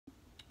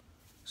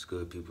What's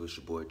good, people? It's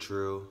your boy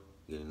Trill,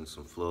 getting into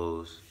some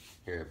flows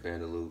here at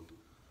Bandaloop.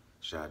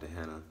 Shout out to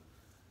Hannah.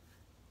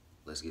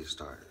 Let's get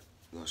started.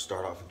 We're gonna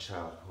start off with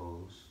child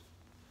pose.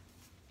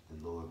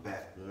 The lower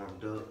back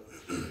warmed up.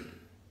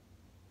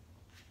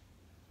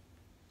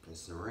 And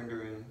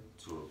surrendering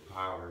to a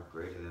power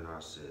greater than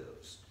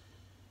ourselves.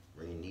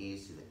 Bring your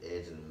knees to the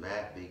edge of the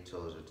mat, big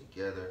toes are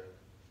together.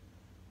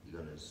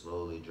 You're gonna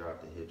slowly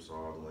drop the hips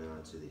all the way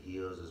onto the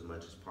heels as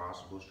much as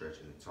possible,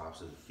 stretching the tops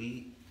of the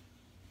feet.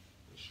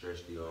 And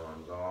stretch the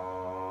arms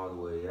all the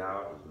way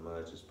out as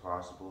much as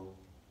possible.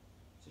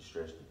 To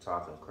stretch the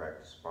top and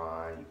crack the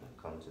spine, you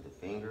can come to the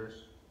fingers,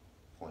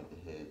 point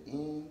the head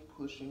in,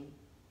 pushing.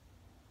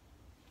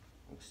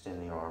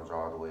 Extend the arms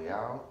all the way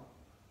out.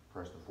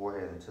 Press the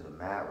forehead into the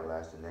mat,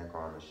 relax the neck,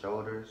 arm, and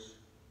shoulders.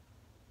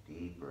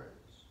 Deep breaths.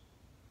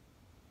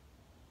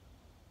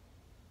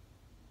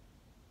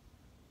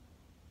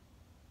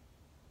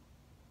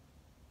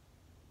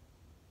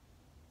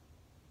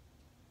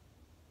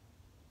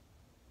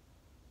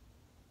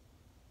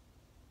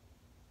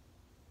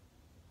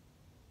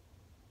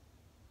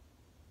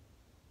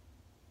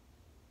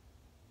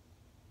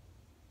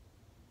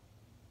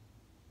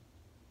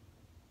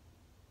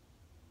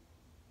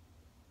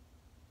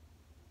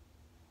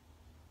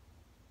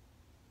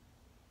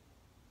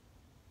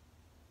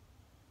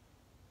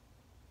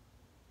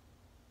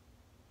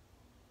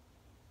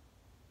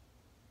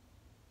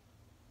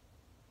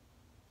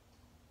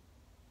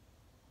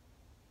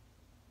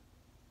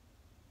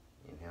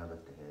 Inhale,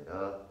 lift the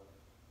head up.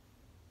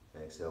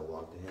 Exhale,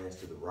 walk the hands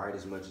to the right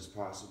as much as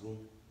possible.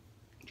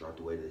 Drop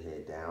the weight of the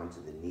head down to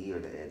the knee or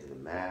the edge of the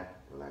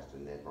mat. Relax the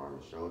neck, arm,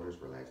 and shoulders.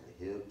 Relax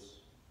the hips.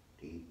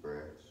 Deep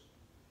breaths.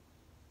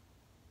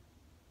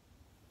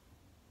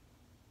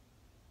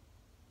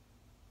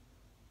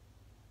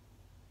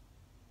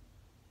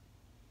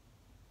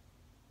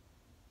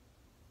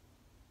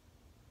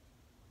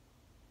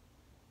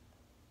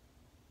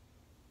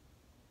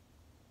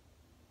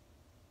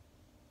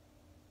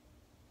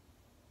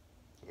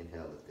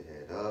 Inhale, lift the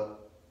head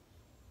up.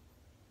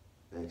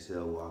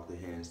 Exhale, walk the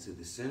hands to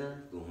the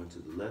center, going to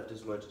the left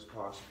as much as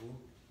possible.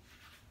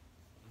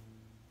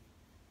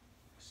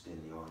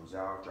 Extend the arms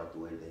out, drop the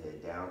weight of the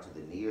head down to the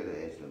knee or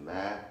the edge of the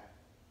mat.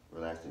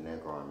 Relax the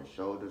neck, arm, and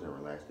shoulders, and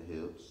relax the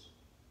hips.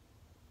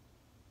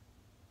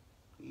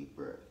 Deep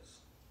breaths.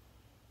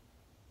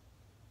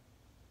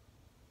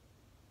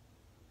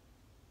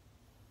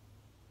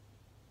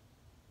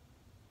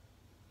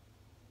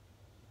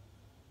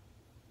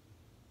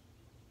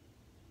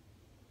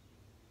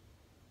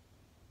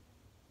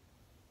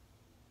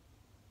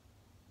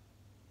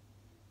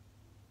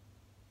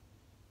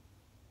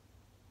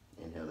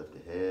 Inhale,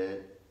 lift the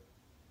head.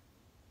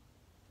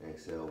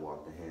 Exhale,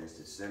 walk the hands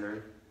to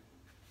center.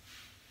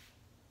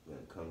 We're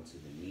gonna come to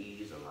the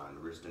knees, align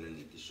the wrists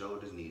underneath the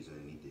shoulders, knees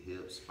underneath the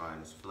hips, spine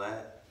is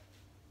flat.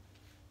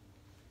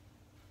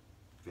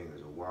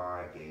 Fingers are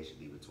wide, gaze should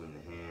be between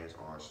the hands,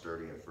 arms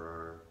sturdy and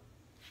firm.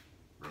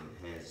 Bring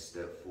the hands a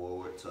step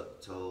forward,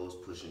 tuck the toes,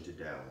 push into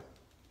downward.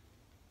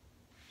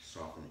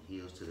 Soften the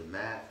heels to the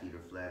mat, feet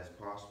are flat as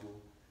possible.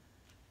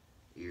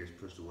 Ears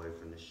pushed away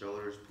from the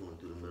shoulders, pulling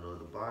through the middle of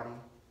the body.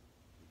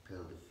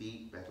 Pedal the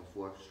feet back and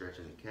forth,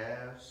 stretching the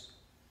calves.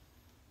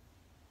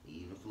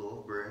 Even flow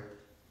of breath.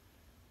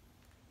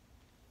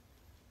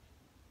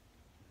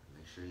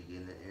 Make sure you're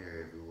getting the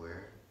air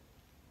everywhere.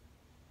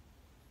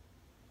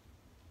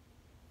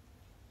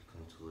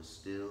 Come to a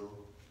still.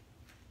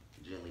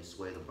 Gently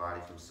sway the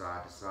body from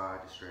side to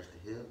side to stretch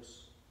the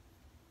hips.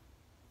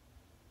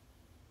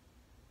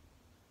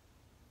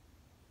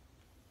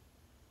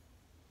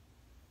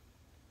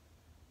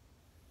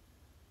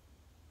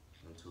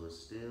 Come to a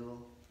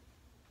still.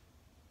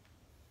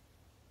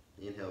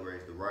 Inhale,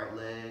 raise the right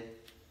leg.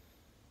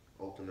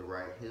 Open the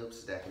right hip,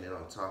 stacking it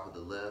on top of the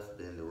left.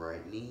 Bend the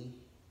right knee.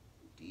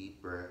 Deep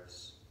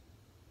breaths.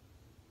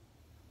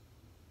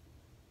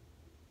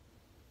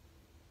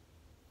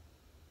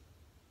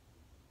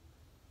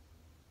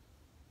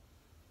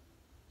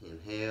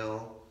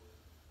 Inhale.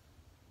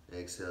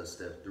 Exhale,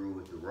 step through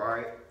with the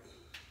right.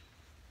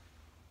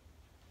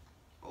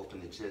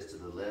 Open the chest to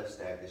the left,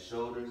 stack the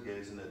shoulders,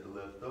 gazing at the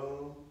left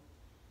thumb.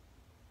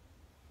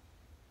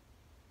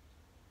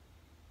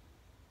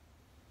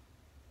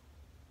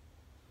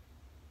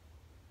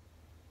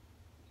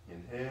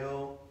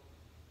 Inhale.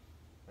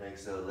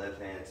 Exhale, left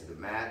hand to the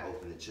mat.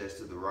 Open the chest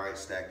to the right,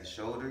 stack the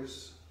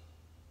shoulders.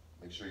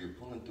 Make sure you're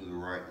pulling through the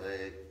right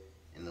leg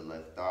and the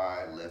left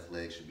thigh. Left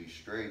leg should be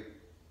straight.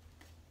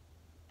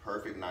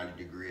 Perfect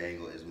 90-degree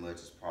angle as much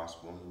as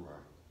possible on the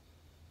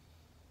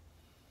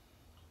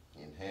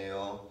right.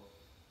 Inhale.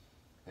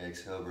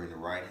 Exhale, bring the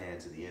right hand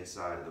to the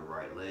inside of the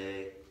right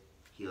leg.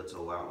 Heel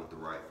toe out with the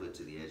right foot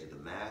to the edge of the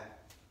mat.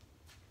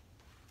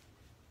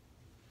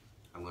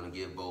 I'm gonna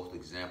give both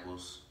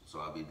examples. So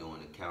I'll be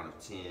doing a count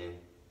of 10.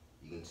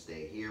 You can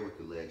stay here with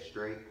the leg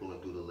straight, pulling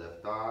through the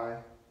left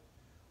thigh,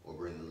 or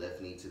bring the left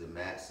knee to the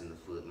mat, send the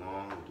foot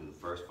long. We'll do the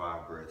first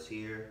 5 breaths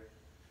here.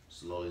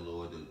 Slowly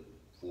lower the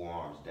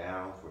forearms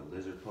down for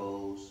lizard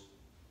pose.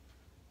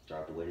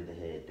 Drop the weight of the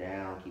head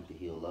down, keep the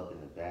heel up in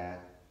the back.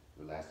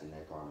 Relax the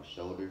neck, arm, and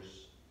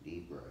shoulders.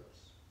 Deep breaths.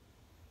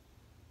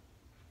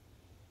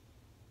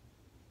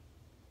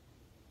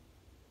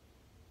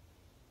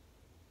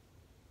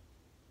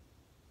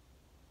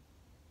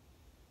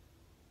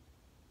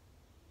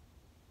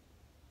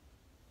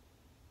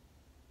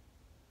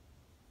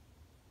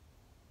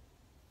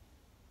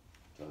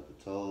 Tuck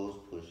the toes,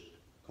 push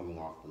coming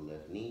off the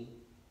left knee.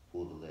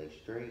 Pull the leg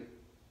straight.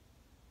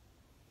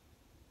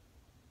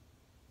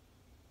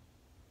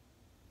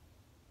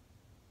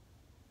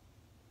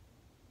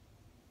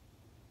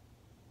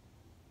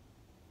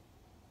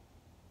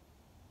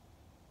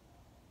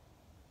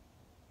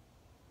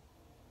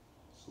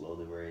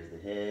 Slowly raise the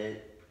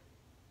head.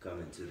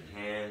 Come into the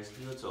hands.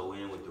 Heel toe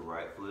in with the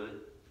right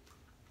foot.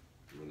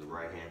 Bring the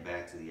right hand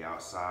back to the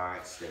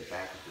outside. Step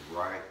back with the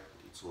right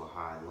into a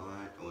high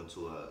lunge or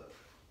into a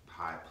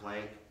high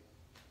plank.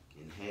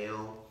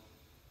 Inhale.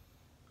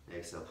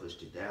 Exhale, push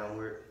to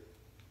downward.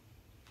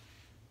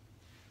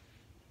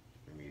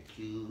 Remember your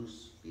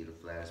cues. Feet as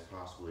flat as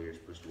possible. Ears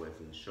pushed away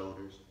from the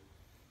shoulders.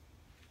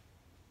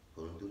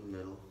 Pull them through the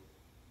middle.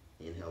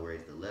 Inhale,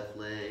 raise the left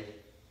leg.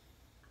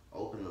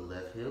 Open the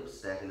left hip,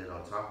 stacking it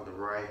on top of the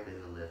right, bend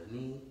the left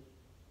knee.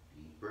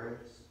 Deep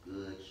breaths,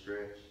 good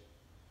stretch.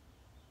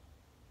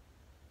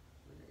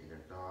 With the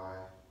inner thigh.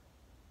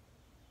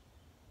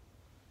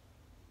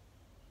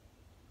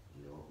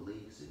 No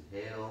obliques,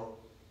 inhale.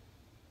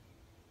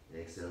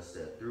 Exhale,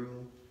 step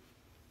through.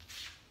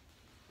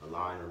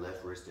 Align the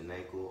left wrist and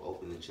ankle,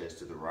 open the chest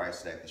to the right,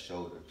 stack the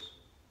shoulders.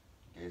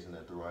 Gazing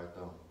at the right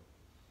thumb.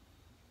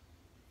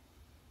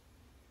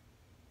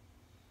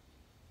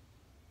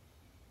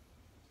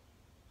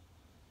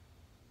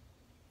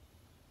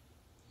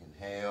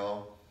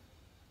 Inhale.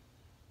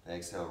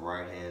 Exhale,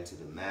 right hand to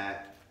the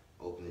mat.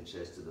 Open the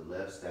chest to the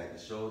left, stack the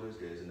shoulders,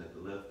 gazing at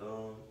the left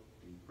thumb.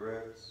 Deep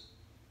breaths.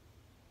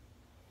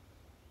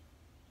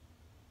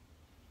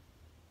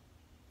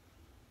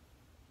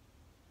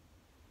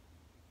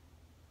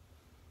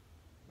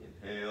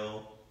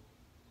 Inhale.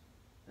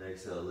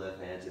 Exhale,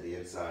 left hand to the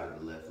inside of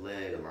the left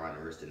leg. Align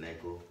the wrist and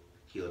ankle.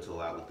 Heel toe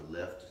out with the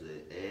left to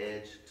the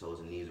edge. Toes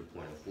and knees are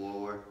pointing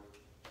forward.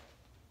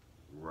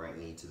 Right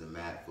knee to the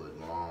mat, foot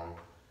long.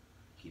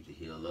 Keep the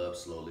heel up,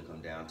 slowly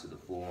come down to the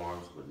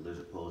forearms with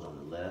lizard pose on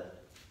the left.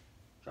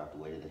 Drop the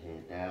weight of the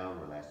head down,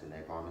 relax the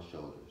neck, arm, and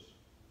shoulders.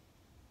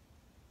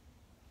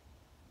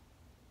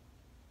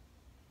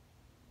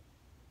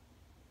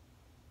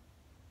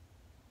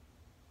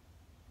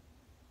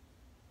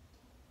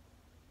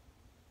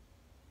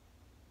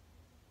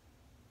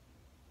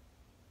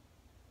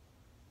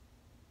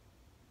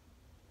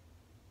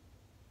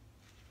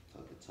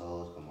 Tuck the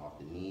toes, come off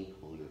the knee,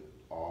 pull it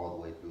all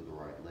the way through the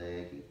right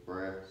leg, deep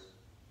breaths.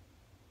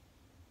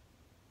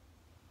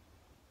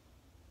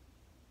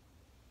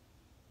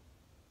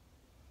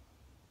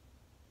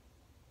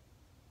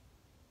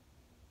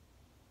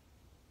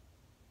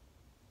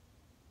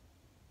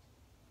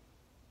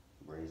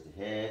 Raise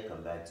the head,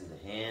 come back to the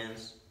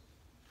hands.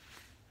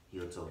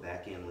 Heel toe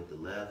back in with the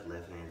left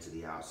hand to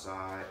the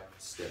outside.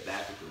 Step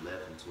back with the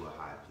left into a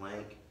high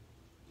plank.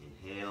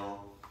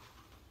 Inhale.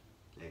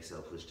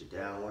 Exhale, push to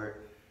downward.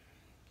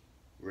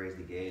 Raise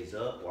the gaze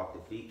up, walk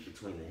the feet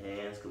between the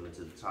hands, come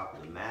into the top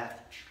of the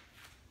mat.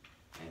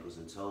 Ankles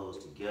and toes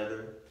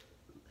together.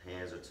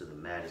 Hands are to the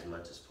mat as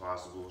much as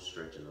possible,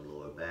 stretching the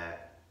lower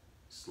back.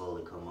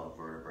 Slowly come up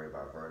vertebrae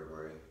by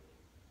vertebrae.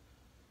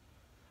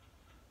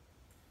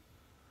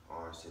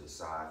 Arms to the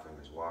side,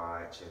 fingers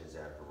wide, chin is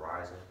at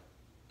horizon.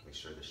 Make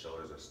sure the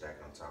shoulders are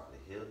stacked on top of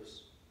the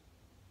hips.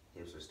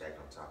 Hips are stacked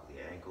on top of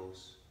the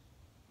ankles.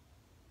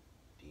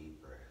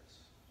 Deep breaths.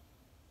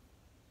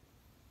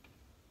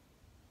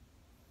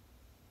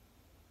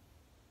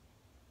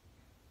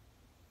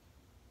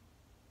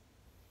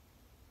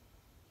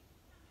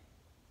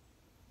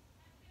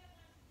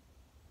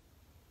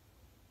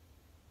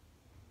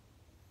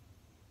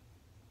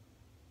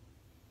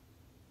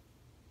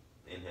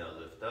 Inhale,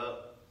 lift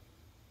up.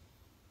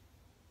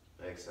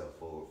 Exhale,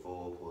 forward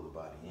fold, pull the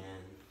body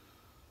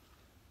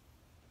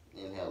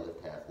in. Inhale,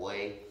 lift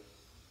halfway.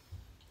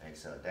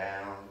 Exhale,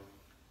 down.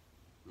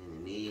 Bend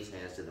the knees,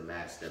 hands to the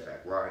mat, step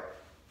back right,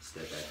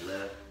 step back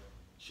left.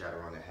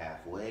 Chaturanga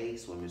halfway,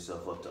 swim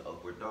yourself up to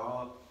upward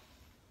dog.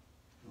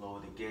 Lower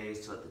the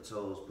gaze, tuck the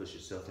toes, push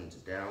yourself into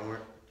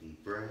downward.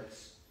 Deep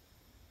breaths.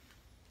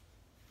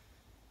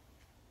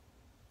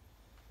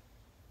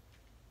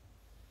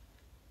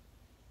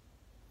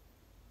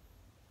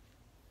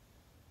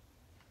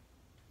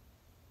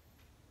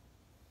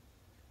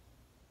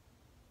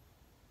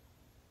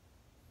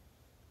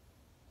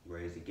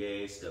 Raise the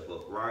gaze, step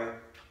up right,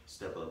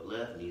 step up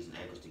left, knees and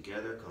ankles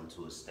together, come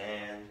to a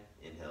stand,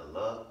 inhale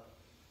up.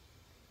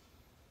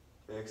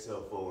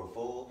 Exhale, forward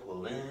fold,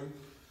 pull in.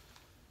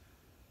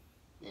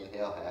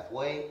 Inhale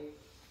halfway.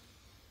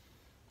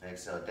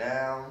 Exhale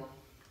down.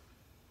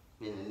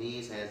 Bend the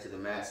knees, hands to the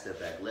mat, step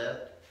back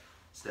left,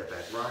 step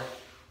back right.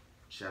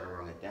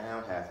 Chaturanga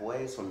down,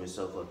 halfway, swim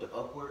yourself up to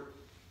upward.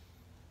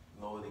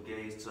 Lower the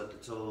gaze, tuck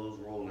the toes,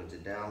 roll into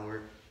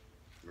downward.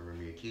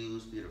 Remember your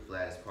cues, feet are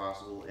flat as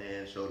possible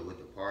and shoulder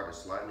width apart or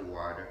slightly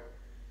wider.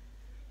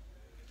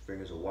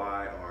 Fingers are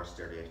wide, arms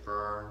steady and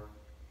firm.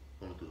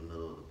 Pulling through the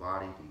middle of the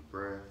body, deep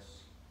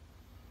breaths.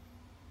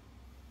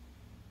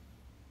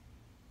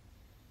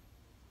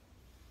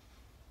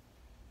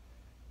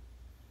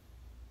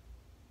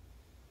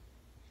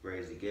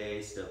 Raise the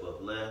gaze, step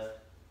up left,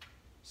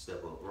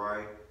 step up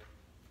right.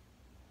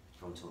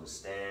 Come to a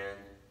stand.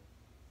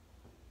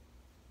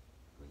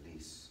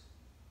 Release,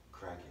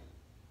 cracking.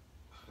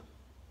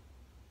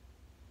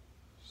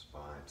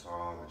 Spine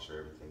tall, make sure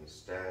everything is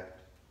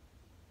stacked.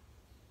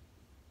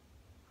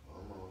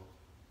 Come on.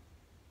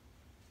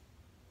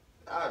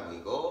 There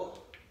we go.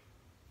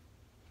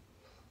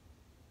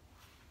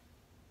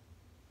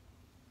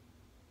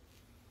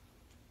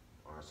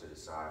 Arms to the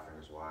side,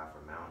 fingers wide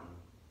for mountain.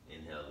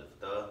 Inhale,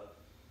 lift up.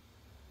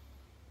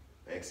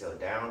 Exhale,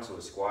 down to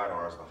a squat,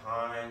 arms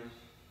behind.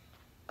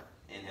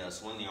 Inhale,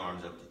 swing the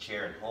arms up to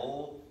chair and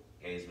hold.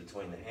 Gaze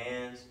between the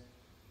hands.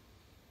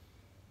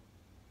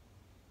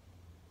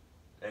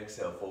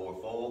 Exhale,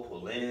 forward fold,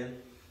 pull in.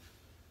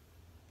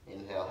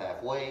 Inhale,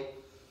 halfway.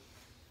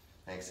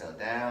 Exhale,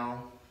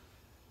 down.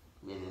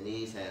 Bend the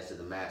knees, hands to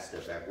the mat,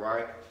 step back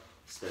right,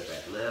 step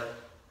back left.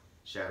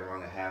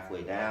 Chaturanga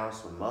halfway down,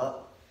 swim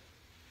up.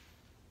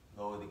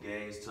 Lower the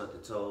gaze, tuck the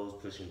toes,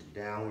 push into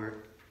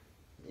downward.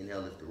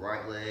 Inhale, lift the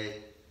right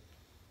leg.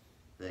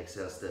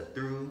 Exhale, step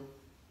through.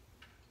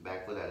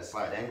 Back foot at a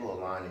slight angle,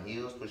 align the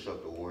heels, push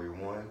up to warrior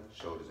one.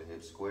 Shoulders and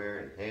hips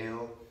square,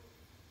 inhale.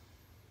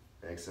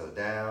 Exhale,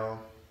 down.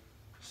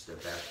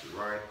 Step back to the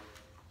right.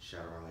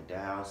 Chaturanga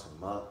down,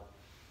 swim up.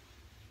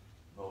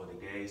 Lower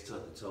the gaze,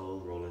 tuck the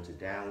toes, roll into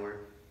downward.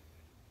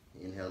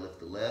 Inhale, lift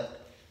the left.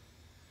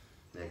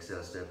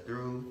 Exhale, step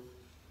through.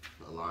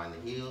 Align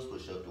the heels,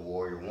 push up to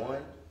warrior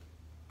one.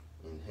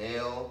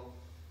 Inhale.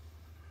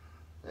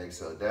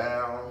 Exhale,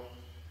 down.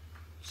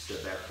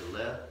 Step back to the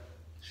left.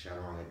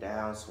 Chaturanga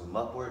down, swim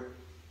upward.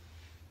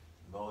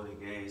 Lower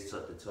the gaze,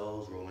 tuck the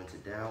toes, roll into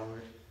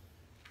downward.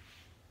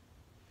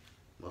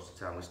 Most of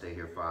the time we stay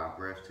here 5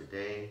 breaths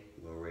today.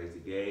 You're gonna raise the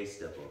gaze,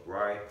 step up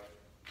right,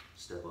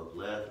 step up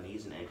left,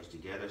 knees and ankles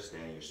together,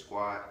 stand in your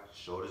squat,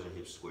 shoulders and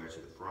hips square to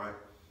the front.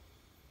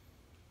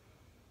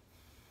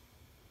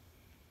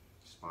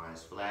 Spine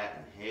is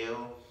flat,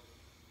 inhale.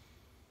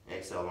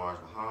 Exhale, arms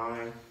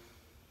behind.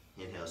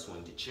 Inhale,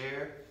 swing to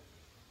chair.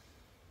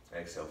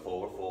 Exhale,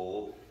 forward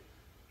fold.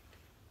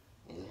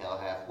 Inhale,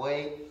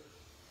 halfway.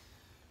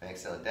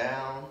 Exhale,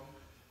 down.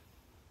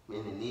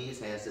 Bend the knees,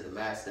 hands to the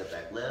mat, step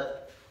back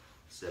left,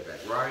 step back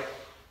right.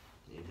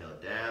 Inhale,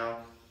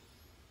 down.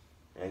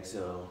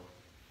 Exhale,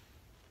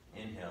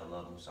 inhale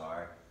up,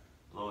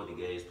 Lower the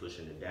gaze, push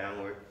into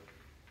downward.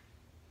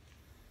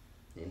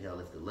 Inhale,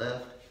 lift the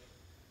left.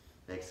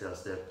 Exhale,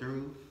 step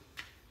through.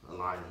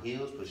 Align the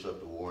heels, push up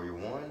to warrior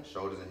one.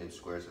 Shoulders and hips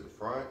square to the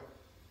front.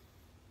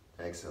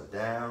 Exhale,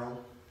 down.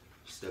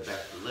 Step back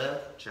to the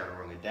left,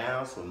 chaturanga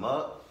down, swim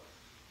up.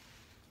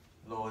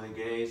 Lower the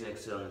gaze,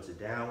 exhale into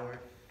downward.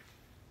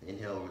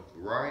 Inhale with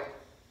the right.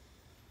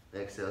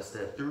 Exhale,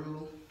 step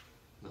through.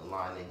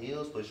 Align the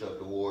heels, push up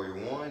to warrior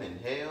one,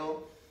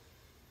 inhale.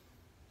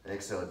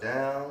 Exhale,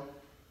 down.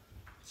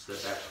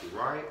 Step back to the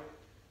right.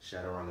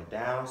 Chaturanga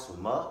down,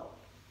 swim up.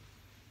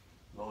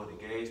 Lower the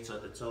gaze,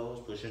 tuck the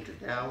toes, push into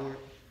downward.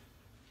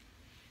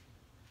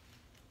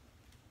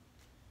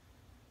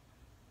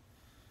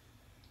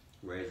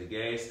 Raise the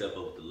gaze, step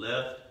up with the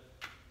left,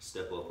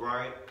 step up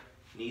right.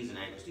 Knees and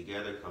ankles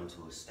together, come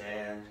to a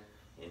stand.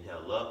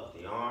 Inhale up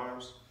with the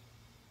arms.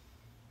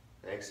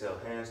 Exhale,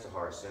 hands to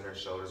heart center,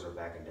 shoulders are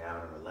back and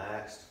down and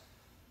relaxed.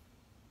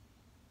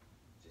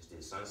 Just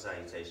did sun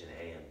salutation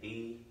A and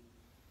B.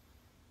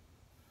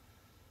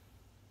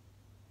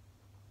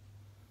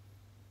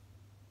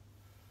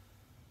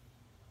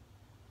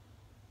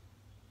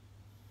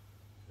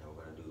 Now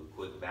we're going to do a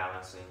quick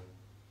balancing.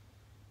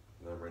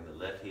 I'm going to bring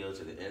the left heel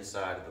to the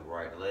inside of the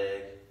right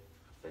leg.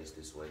 Face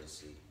this way to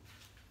see.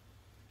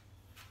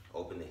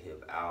 Open the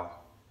hip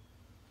out.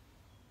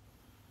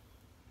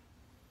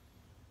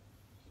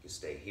 You can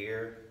stay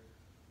here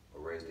or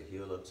raise the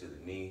heel up to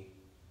the knee.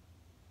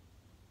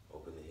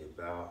 Open the hip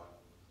out.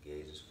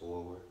 Gaze is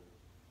forward.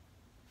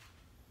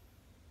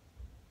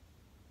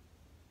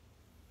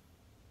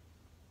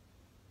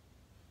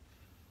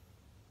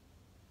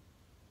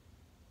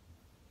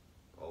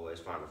 Always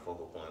find a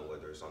focal point,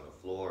 whether it's on the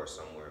floor or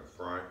somewhere in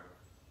front.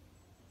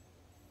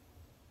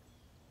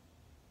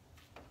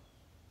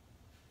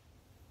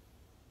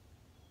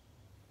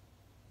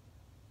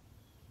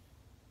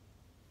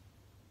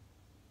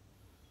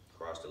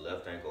 Cross the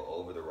left ankle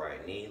over the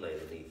right knee, lay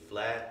the knee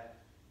flat,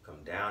 come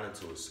down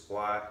into a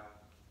squat.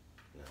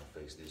 Now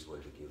face this way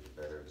to give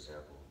a better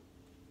example.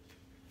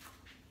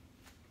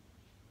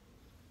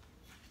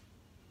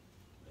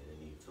 Lay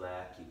the knee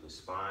flat, keep the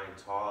spine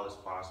tall as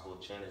possible,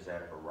 chin is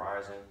at a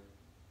horizon.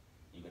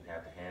 You can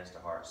have the hands to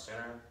heart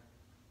center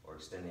or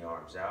extend the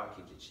arms out,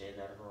 keep the chin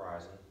at a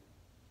horizon.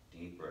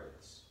 Deep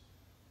breaths.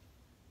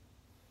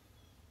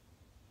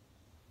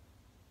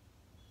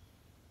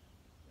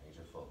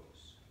 Major focus.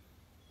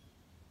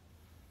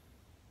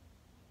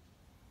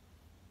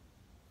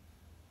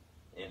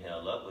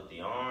 Inhale up with the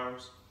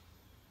arms.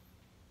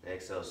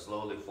 Exhale,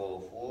 slowly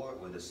fold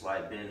forward with a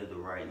slight bend of the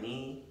right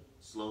knee.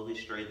 Slowly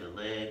straighten the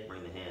leg,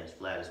 bring the hands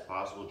flat as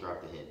possible,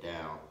 drop the head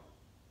down.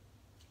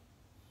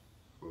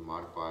 For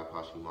modified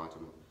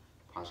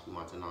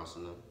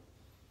Paschimottanasana.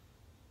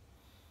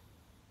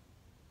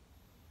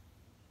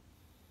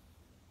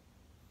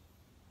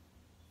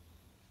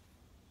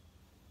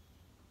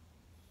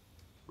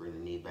 Bring the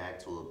knee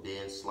back to a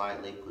bend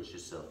slightly, push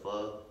yourself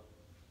up.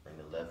 Bring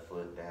the left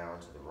foot down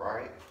to the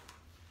right.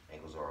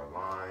 Ankles are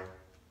aligned.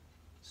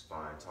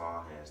 Spine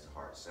tall, hands to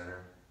heart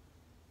center.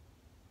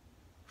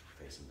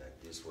 Facing back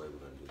this way, we're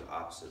going to do the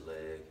opposite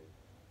leg.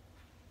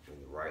 Bring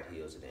the right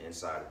heel to the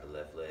inside of the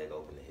left leg,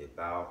 open the hip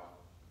out.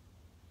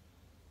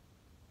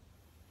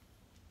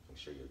 Make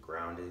sure you're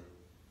grounded.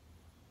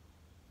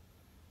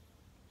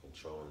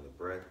 Controlling the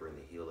breath, bring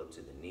the heel up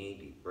to the knee,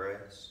 deep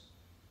breaths.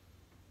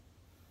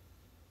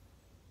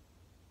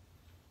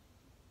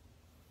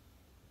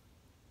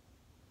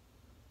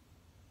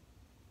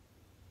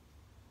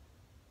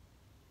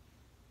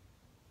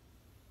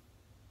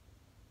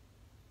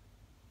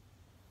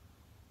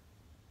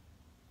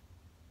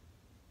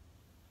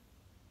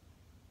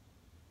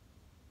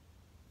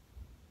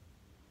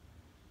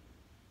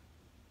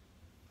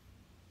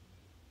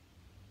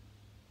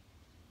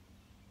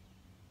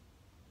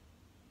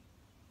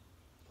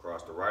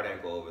 Cross the right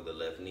ankle over the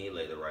left knee,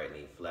 lay the right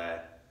knee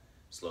flat.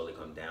 Slowly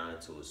come down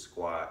into a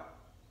squat.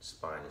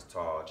 Spine is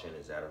tall, chin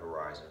is at a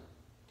horizon.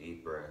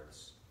 Deep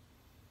breaths.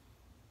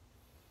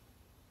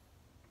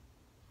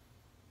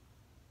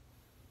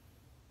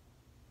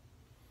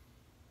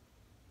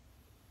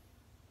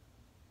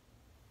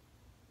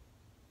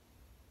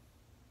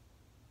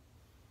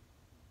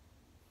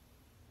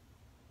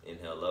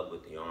 Inhale up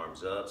with the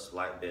arms up,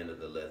 slight bend of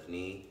the left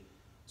knee.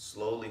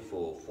 Slowly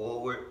fold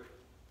forward.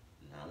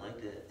 Not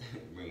like that.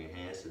 Bring your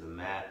hands to the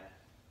mat.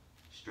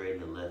 Straighten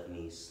the left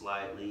knee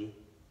slightly.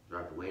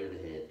 Drop the weight of the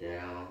head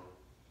down.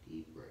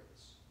 Deep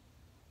breaths.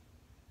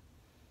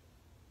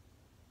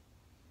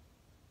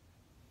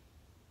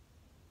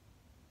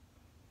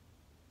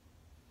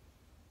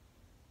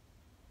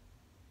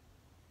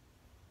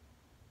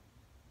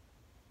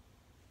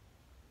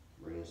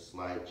 Bring a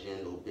slight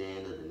gentle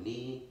bend of the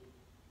knee.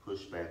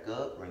 Push back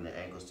up. Bring the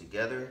ankles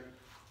together.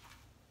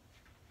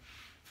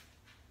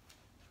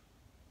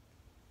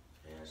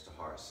 Hands to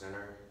heart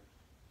center.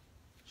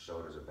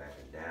 Shoulders are back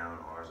and down.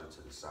 Arms are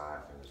to the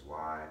side. Fingers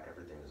wide.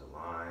 Everything is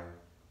aligned.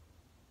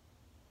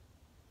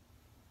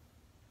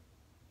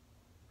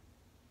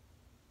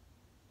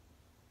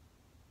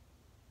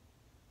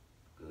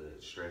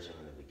 Good. Stretching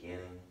in the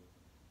beginning.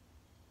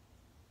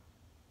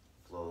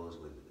 Flows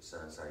with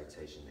sun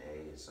salutation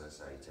A and sun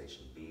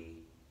salutation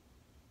B.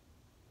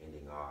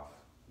 Ending off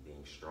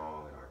being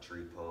strong in our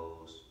tree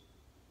pose.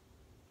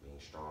 Being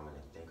strong in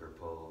a thinker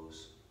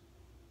pose.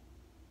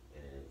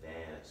 In an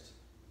advanced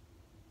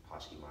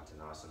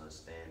Paschimottanasana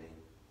standing.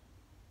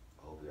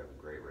 I hope you have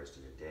a great rest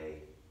of your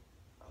day.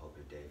 I hope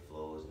your day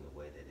flows in the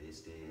way that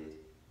it did,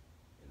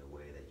 in the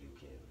way that you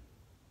can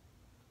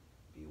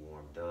be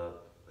warmed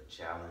up but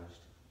challenged.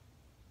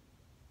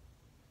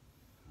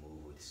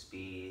 Move with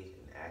speed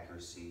and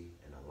accuracy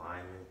and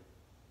alignment,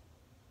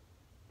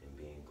 and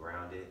being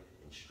grounded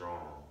and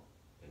strong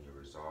in your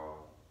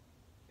resolve,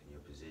 in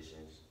your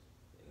positions,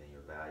 and in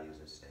your values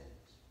and stands.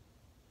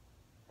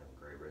 Have a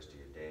great rest of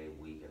your day,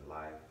 week, and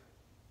life.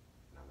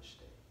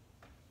 Namaste.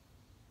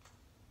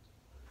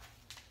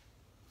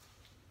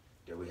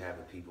 There we have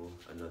it, people.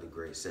 Another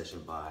great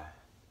session by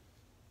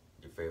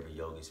your favorite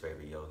yogi's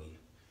favorite yogi.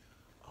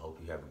 I hope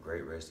you have a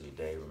great rest of your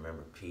day.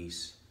 Remember,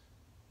 peace,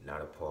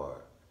 not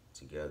apart.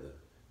 Together,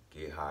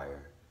 get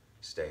higher,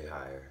 stay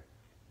higher.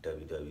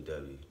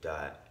 www.hyyer.co.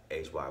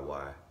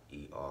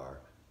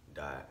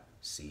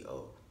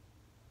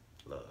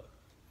 Love.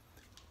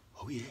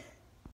 Oh yeah.